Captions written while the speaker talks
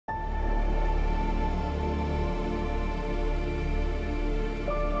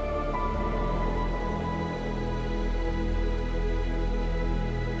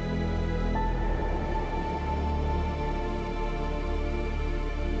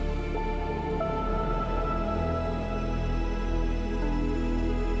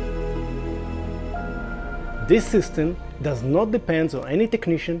This system does not depend on any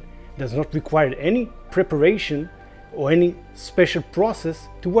technician, does not require any preparation or any special process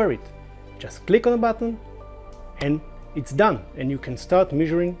to wear it. Just click on a button and it's done, and you can start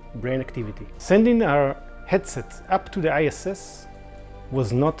measuring brain activity. Sending our headset up to the ISS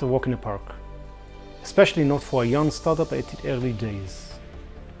was not a walk in the park, especially not for a young startup at its early days.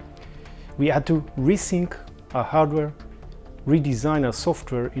 We had to resync our hardware, redesign our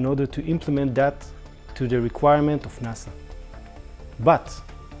software in order to implement that to the requirement of NASA. But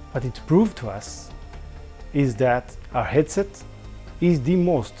what it proved to us is that our headset is the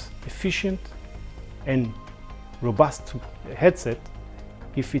most efficient and robust headset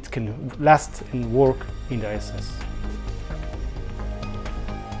if it can last and work in the ISS.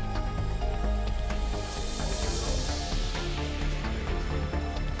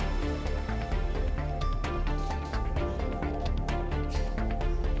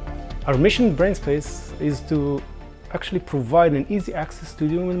 Our mission at Brain.Space is to actually provide an easy access to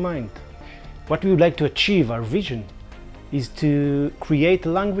the human mind. What we would like to achieve, our vision, is to create a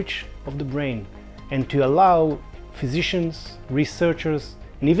language of the brain and to allow physicians, researchers,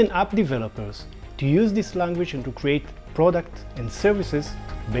 and even app developers to use this language and to create products and services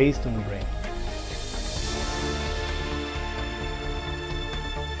based on the brain.